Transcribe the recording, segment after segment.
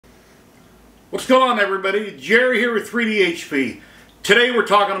What's going on, everybody? Jerry here with 3D HP. Today we're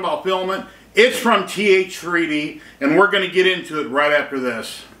talking about filament. It's from Th3d, and we're going to get into it right after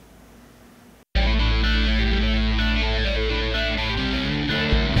this.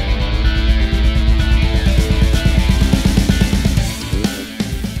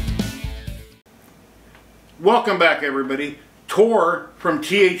 Welcome back, everybody. Tor from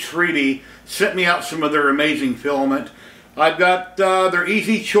Th3d sent me out some of their amazing filament. I've got their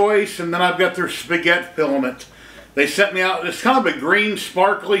Easy Choice, and then I've got their Spaghetti filament. They sent me out, it's kind of a green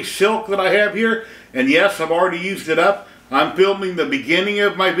sparkly silk that I have here, and yes, I've already used it up. I'm filming the beginning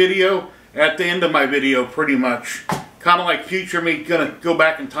of my video at the end of my video, pretty much. Kind of like future me, gonna go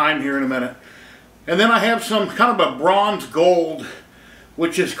back in time here in a minute. And then I have some kind of a bronze gold,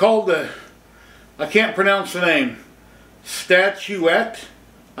 which is called the, I can't pronounce the name, Statuette.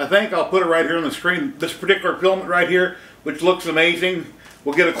 I think I'll put it right here on the screen. This particular filament right here, which looks amazing.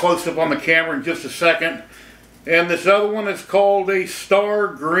 We'll get a close-up on the camera in just a second. And this other one is called a Star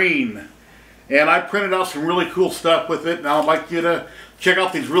Green. And I printed out some really cool stuff with it. And I'd like you to check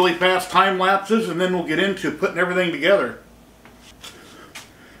out these really fast time lapses, and then we'll get into putting everything together.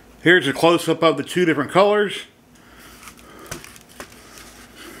 Here's a close-up of the two different colors.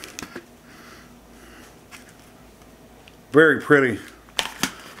 Very pretty.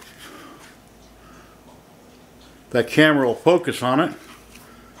 That camera will focus on it.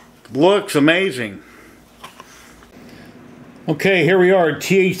 Looks amazing. Okay, here we are at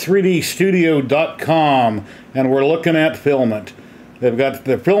Th3dstudio.com, and we're looking at filament. They've got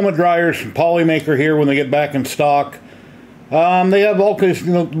the filament dryers from Polymaker here when they get back in stock. They have all kinds,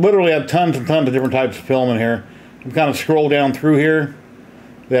 literally have tons and tons of different types of filament here. You kind of scroll down through here.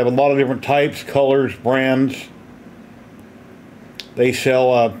 They have a lot of different types, colors, brands. They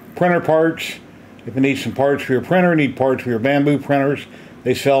sell printer parts. If you need some parts for your printer, need parts for your bamboo printers,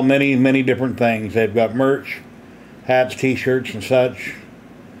 they sell many, many different things. They've got merch, hats, t-shirts, and such.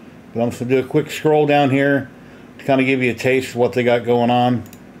 But I'm just going to do a quick scroll down here to kind of give you a taste of what they got going on.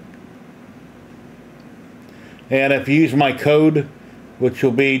 And if you use my code, which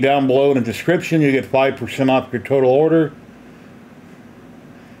will be down below in the description, you get 5% off your total order.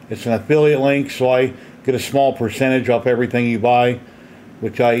 It's an affiliate link, so I get a small percentage off everything you buy,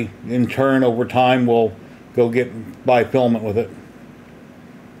 which I, in turn, over time, will go buy filament with it.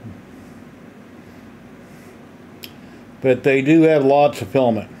 But they do have lots of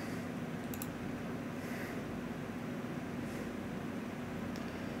filament.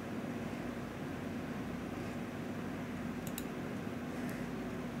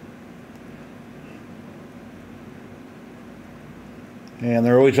 And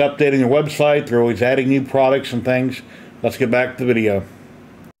they're always updating their website. They're always adding new products and things. Let's get back to the video.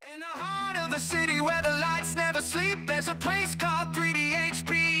 In the heart of the city where the lights never sleep, there's a place called 3D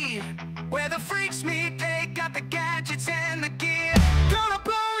HP, where the freaks meet. They got the gadgets and the gear. Gonna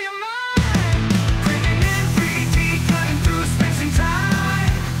blow your mind. Printing in 3D, cutting through space and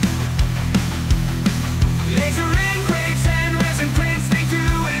time. Laser engraves and resin prints, they do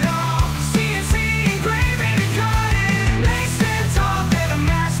it all. CNC engraving and cutting, they stand tall. They're the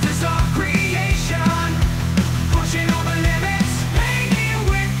masters of creation, pushing over limits, painting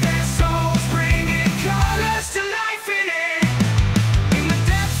with their souls, bringing colors to life in it. In the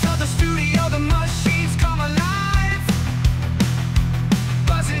depths of the studio, the machines come alive,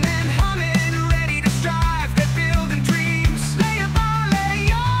 buzzing and humming, ready to strive. They're building dreams, layer by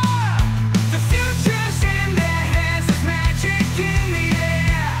layer. The future's in their hands, there's magic in the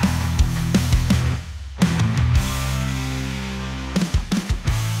air.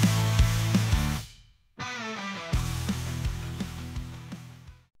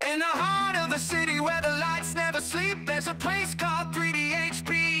 In the heart of the city where the lights never sleep, there's a place called 3D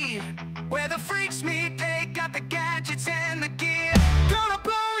HP, where the freaks meet. They got the gadgets and the gear. Gonna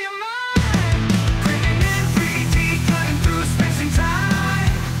blow your mind. Printing in 3D, cutting through space and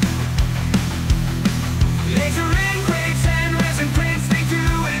time. Laser engraves and resin prints, they do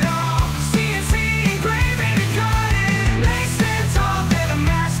it all. CNC engraving and cutting, they stand tall. They're the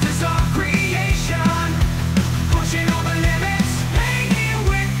masters of creation, pushing over limits, painting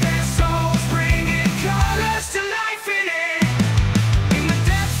with their souls, bringing colors to life in it. In the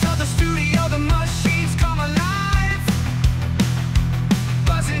depths of the studio, the machines come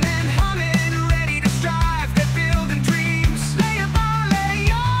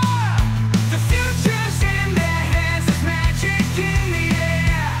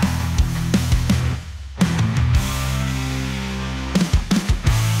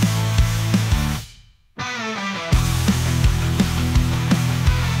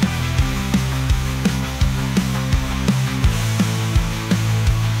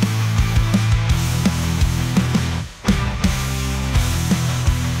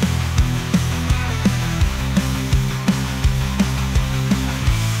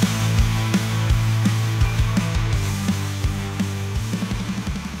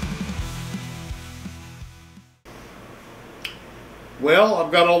Well,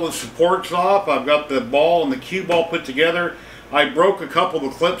 I've got all the supports off. I've got the ball and the cue ball put together. I broke a couple of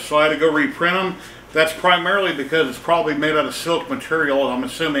the clips, so I had to go reprint them. That's primarily because it's probably made out of silk material, I'm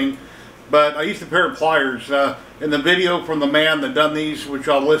assuming. But I used a pair of pliers. In the video from the man that done these, which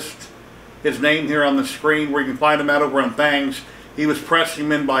I'll list his name here on the screen, where you can find him out over on Thangs, he was pressing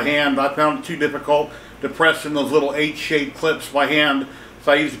them in by hand. I found it too difficult to press in those little H-shaped clips by hand,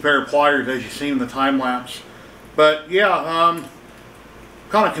 so I used a pair of pliers, as you see in the time lapse. But yeah,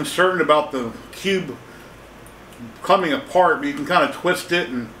 kind of concerned about the cube coming apart, but you can kind of twist it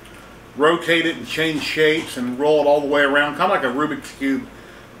and rotate it and change shapes and roll it all the way around, kind of like a Rubik's Cube,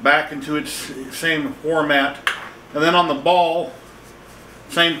 back into its same format. And then on the ball,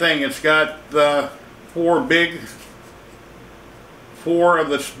 same thing. It's got four of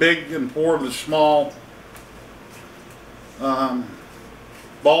the big and four of the small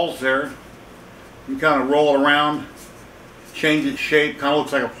balls there. You kind of roll it around, change its shape, kind of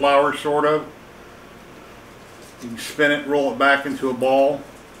looks like a flower, sort of. You can spin it, roll it back into a ball.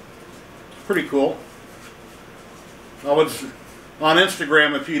 It's pretty cool. I was on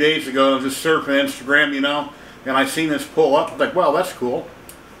Instagram a few days ago. I was just surfing Instagram, you know, and I seen this pull up. I was like, wow, that's cool.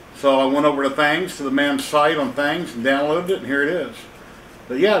 So I went over to Thangs, to the man's site on Thangs, and downloaded it, and here it is.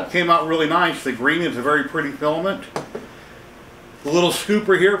 But yeah, it came out really nice. The green is a very pretty filament. The little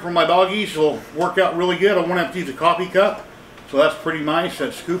scooper here for my doggies will work out really good. I won't have to use a coffee cup, so that's pretty nice.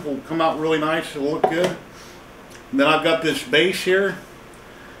 That scoop will come out really nice. It'll look good. And then I've got this base here.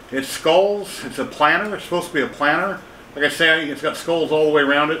 It's skulls. It's a planner. It's supposed to be a planner. Like I say, it's got skulls all the way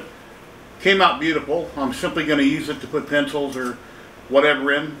around it. Came out beautiful. I'm simply going to use it to put pencils or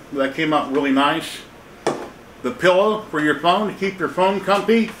whatever in. That came out really nice. The pillow for your phone to keep your phone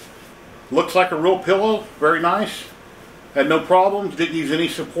comfy. Looks like a real pillow. Very nice. Had no problems. Didn't use any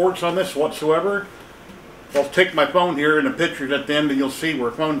supports on this whatsoever. I'll take my phone here in the pictures at the end and you'll see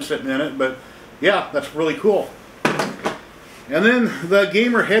where phone's sitting in it. But yeah, that's really cool. And then the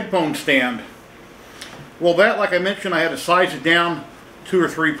gamer headphone stand. Well, that, like I mentioned, I had to size it down 2 or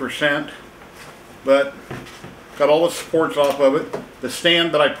 3%, but got all the supports off of it. The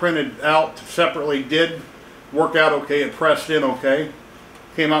stand that I printed out separately did work out okay. It pressed in okay.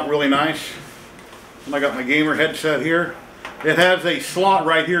 Came out really nice. And I got my gamer headset here. It has a slot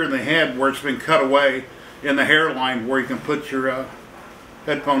right here in the head where it's been cut away in the hairline where you can put your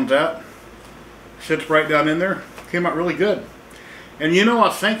headphones at. Sits right down in there. Came out really good. And you know, I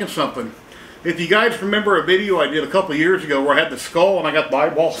was thinking something. If you guys remember a video I did a couple of years ago where I had the skull and I got the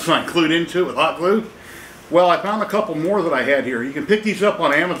eyeballs and I glued into it with hot glue, well, I found a couple more that I had here. You can pick these up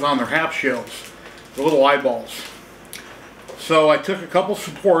on Amazon. They're half shells, the little eyeballs. So I took a couple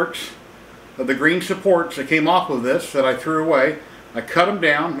supports, the green supports that came off of this that I threw away. I cut them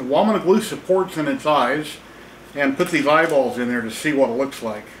down. Well, I'm going to glue supports in its eyes and put these eyeballs in there to see what it looks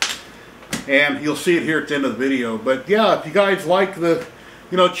like. And you'll see it here at the end of the video. But yeah, if you guys like the,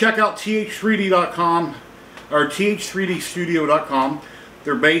 you know, check out Th3d.com or Th3dstudio.com.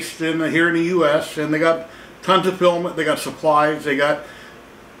 They're based here in the U.S. and they got tons of filament. They got supplies. They got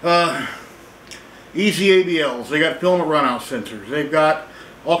easy ABLs. They got filament runout sensors. They've got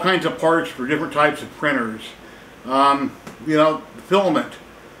all kinds of parts for different types of printers. You know, filament.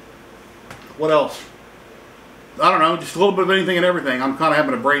 What else? I don't know, just a little bit of anything and everything. I'm kind of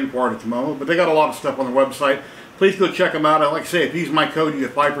having a brain fart at the moment, but they got a lot of stuff on their website. Please go check them out. Like I say, if you use my code, you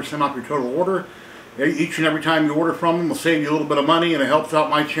get 5% off your total order. Each and every time you order from them will save you a little bit of money, and it helps out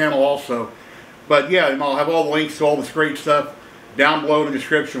my channel also. But yeah, I'll have all the links to all this great stuff down below in the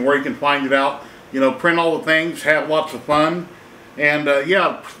description where you can find it out. You know, print all the things, have lots of fun. And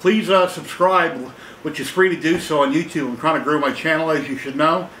yeah, please subscribe, which is free to do so on YouTube. I'm trying to grow my channel, as you should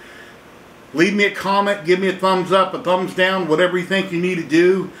know. Leave me a comment, give me a thumbs up, a thumbs down, whatever you think you need to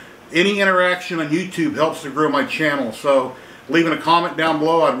do. Any interaction on YouTube helps to grow my channel. So leaving a comment down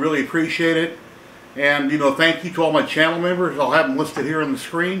below, I'd really appreciate it. And, you know, thank you to all my channel members. I'll have them listed here on the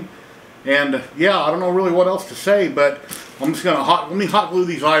screen. And, yeah, I don't know really what else to say, but I'm just going to let me hot glue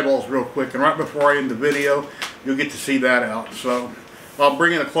these eyeballs real quick. And right before I end the video, you'll get to see that out. So I'll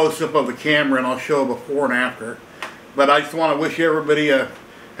bring in a close-up of the camera and I'll show before and after. But I just want to wish everybody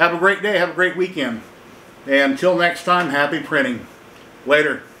have a great day, have a great weekend. And until next time, happy printing.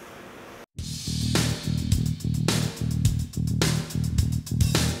 Later.